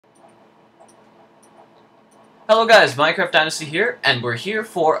Hello guys, Minecraft Dynasty here, and we're here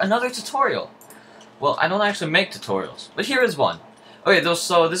for another tutorial. Well, I don't actually make tutorials, but here is one. Okay,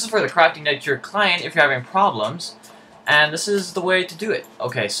 so this is for the crafting net your client if you're having problems, and this is the way to do it.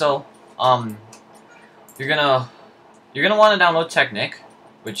 Okay, so you're gonna want to download Technic,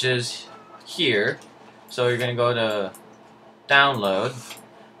 which is here. So you're gonna go to download,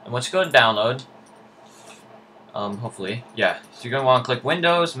 and once you go to download, hopefully, yeah. So you're gonna want to click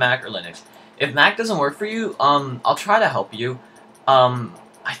Windows, Mac, or Linux. If Mac doesn't work for you, I'll try to help you.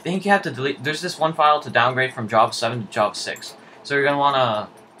 I think you have to delete. There's this one file to downgrade from Java 7 to Java 6. So you're gonna wanna.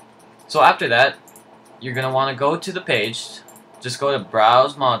 So after that, you're gonna wanna go to the page. Just go to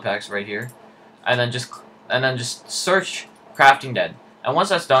Browse Mod Packs right here, and then just search Crafting Dead. And once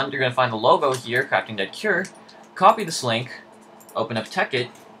that's done, you're gonna find the logo here, Crafting Dead Cure. Copy this link. Open up Techit.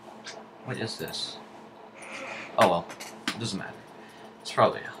 What is this? Oh well, it doesn't matter. It's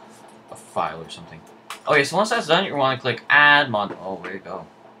probably a file or something. Okay, so once that's done, you want to click Add Mod. Oh, where you go?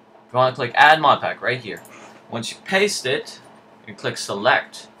 You want to click Add Mod Pack right here. Once you paste it, you click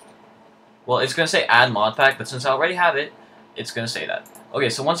Select. Well, it's gonna say Add Mod Pack, but since I already have it, it's gonna say that. Okay,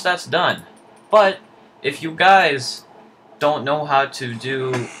 so once that's done, but if you guys don't know how to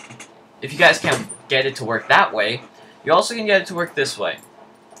do, if you guys can't get it to work that way, you also can get it to work this way.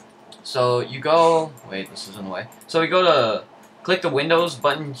 So you go. Wait, this is in the way. So you go to click the Windows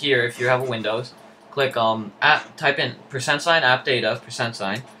button here if you have a Windows. Click type in %, app data,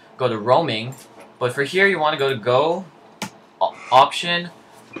 %, go to roaming, but for here you want to go to go, option,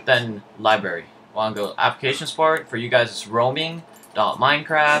 then library. You want to go application support. For you guys it's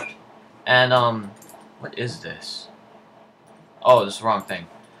roaming.minecraft, and what is this? Oh, this is the wrong thing.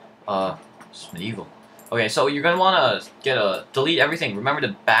 It's medieval. Okay, so you're gonna want to delete everything. Remember to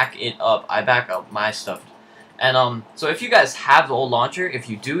back it up. I back up my stuff. And so if you guys have the old launcher, if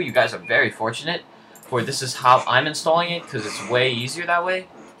you do, you guys are very fortunate. For this is how I'm installing it, because it's way easier that way.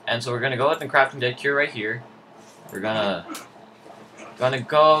 And so we're gonna go with the Crafting Dead Cure right here. We're gonna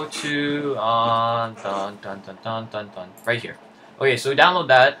go to right here. Okay, so we download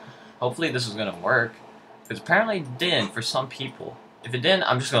that. Hopefully this is gonna work, because apparently it didn't for some people. If it didn't,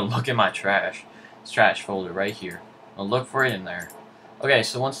 I'm just gonna look in my trash. It's trash folder right here. I'll look for it in there. Okay,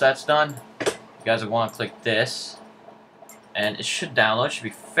 so once that's done, you guys will want to click this, and it should download. It should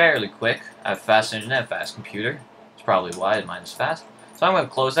be fairly quick. I have fast internet, fast computer. That's probably why mine is fast. So I'm going to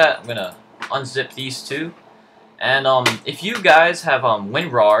close that. I'm going to unzip these two. And if you guys have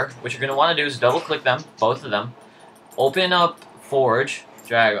WinRAR, what you're going to want to do is double click them, both of them. Open up Forge,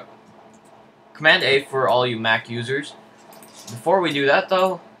 drag Command A for all you Mac users. Before we do that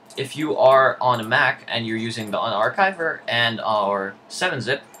though, if you are on a Mac and you're using the Unarchiver and our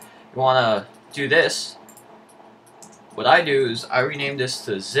 7-zip, you want to do this. What I do is I rename this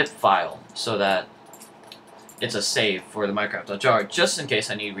to zip file so that it's a save for the Minecraft.jar just in case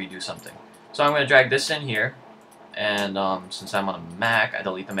I need to redo something. So I'm going to drag this in here, and since I'm on a Mac, I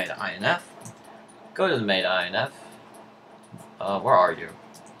delete the meta.inf. Go to the meta.inf. Where are you?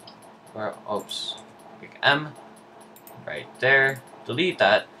 Oops. Click M. Right there. Delete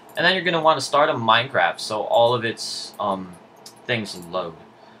that. And then you're going to want to start a Minecraft so all of its things load.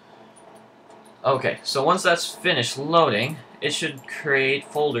 Okay, so once that's finished loading, it should create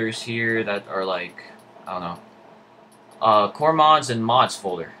folders here that are like, I don't know, core mods and mods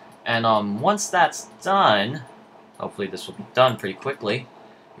folder. And once that's done, hopefully this will be done pretty quickly,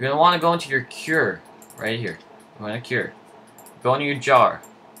 you're going to want to go into your cure, right here. You want to cure. Go into your jar.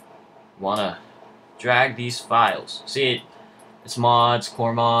 You want to drag these files. See, it's mods,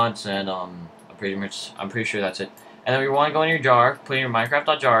 core mods, and I'm pretty sure that's it. And then we want to go in your jar, put in your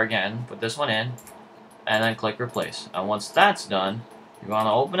Minecraft.jar again, put this one in, and then click replace. And once that's done, you want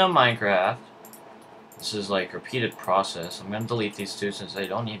to open up Minecraft. This is like repeated process. I'm going to delete these two since I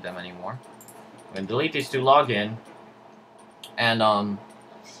don't need them anymore. I'm going to delete these two, log in, and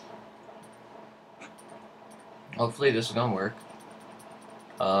hopefully this is going to work.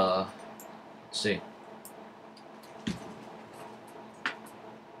 Let's see.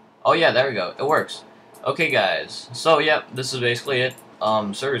 Oh yeah, there we go. It works. Okay guys, so yeah, this is basically it.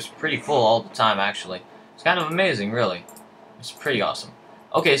 Server's pretty full all the time actually. It's kind of amazing, really. It's pretty awesome.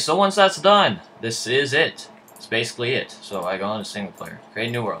 Okay, so once that's done, this is it. It's basically it. So I go into single player, create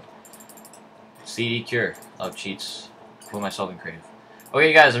a new world. CD cure. Love cheats. Put myself in creative.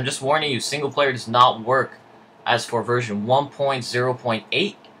 Okay guys, I'm just warning you, single player does not work as for version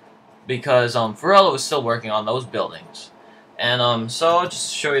 1.0.8 because Varela was still working on those buildings. And so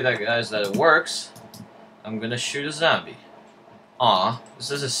just to show you that guys that it works, I'm gonna shoot a zombie. Aw,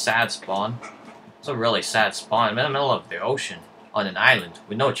 this is a sad spawn. It's a really sad spawn. I'm in the middle of the ocean on an island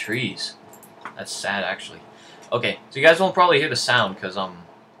with no trees. That's sad, actually. Okay, so you guys won't probably hear the sound because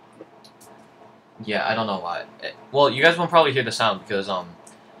yeah, I don't know why. Well, you guys won't probably hear the sound because for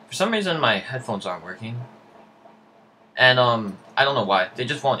some reason my headphones aren't working, and I don't know why. They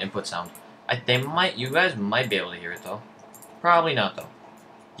just won't input sound. You guys might be able to hear it though. Probably not though.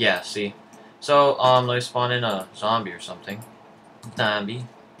 Yeah, see. So let me spawn in a zombie or something. Zombie.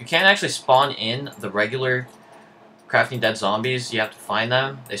 You can't actually spawn in the regular crafting dead zombies. You have to find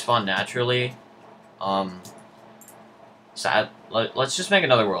them. They spawn naturally. Sad. Let's just make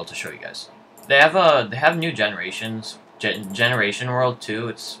another world to show you guys. They have new generations. Generation world too.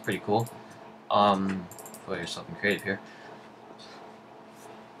 It's pretty cool. Put yourself in creative here.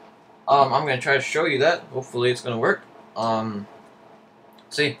 I'm gonna try to show you that. Hopefully it's gonna work.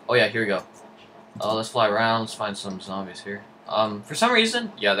 See? Oh yeah, here we go. Let's fly around. Let's find some zombies here. For some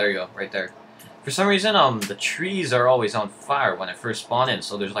reason, yeah, there you go, right there. For some reason, the trees are always on fire when I first spawn in,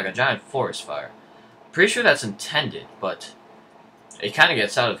 so there's like a giant forest fire. Pretty sure that's intended, but it kind of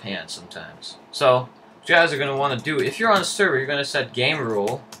gets out of hand sometimes. So, what you guys are gonna want to do, if you're on a server, you're gonna set game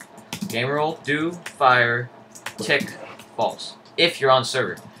rule, do fire, tick, false. If you're on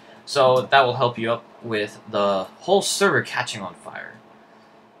server, so that will help you up with the whole server catching on fire.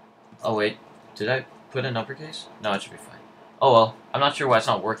 Oh wait, did I put in uppercase? No, it should be fine. Oh well, I'm not sure why it's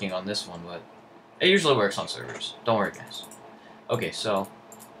not working on this one, but it usually works on servers. Don't worry, guys. Okay, so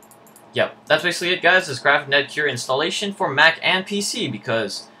yep, that's basically it, guys. This graphic netcure installation for Mac and PC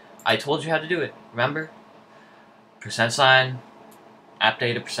because I told you how to do it. Remember? %, app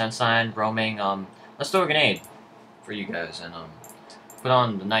data %, roaming. Let's throw a grenade for you guys and put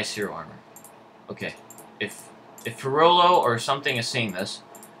on the nice hero armor. Okay, if Ferrolo or something is seeing this,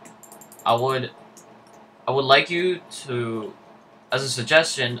 I would like you to, as a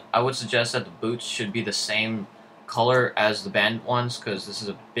suggestion, I would suggest that the boots should be the same color as the bandit ones, because this is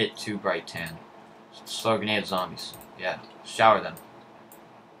a bit too bright tan. Slow grenade zombies. Yeah, shower them.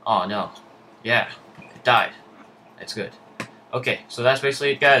 Oh no. Yeah, it died. It's good. Okay, so that's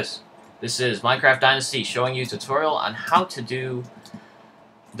basically it, guys. This is Minecraft Dynasty showing you a tutorial on how to do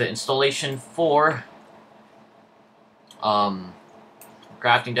the installation for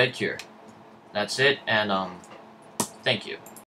crafting dead cure. That's it, and thank you.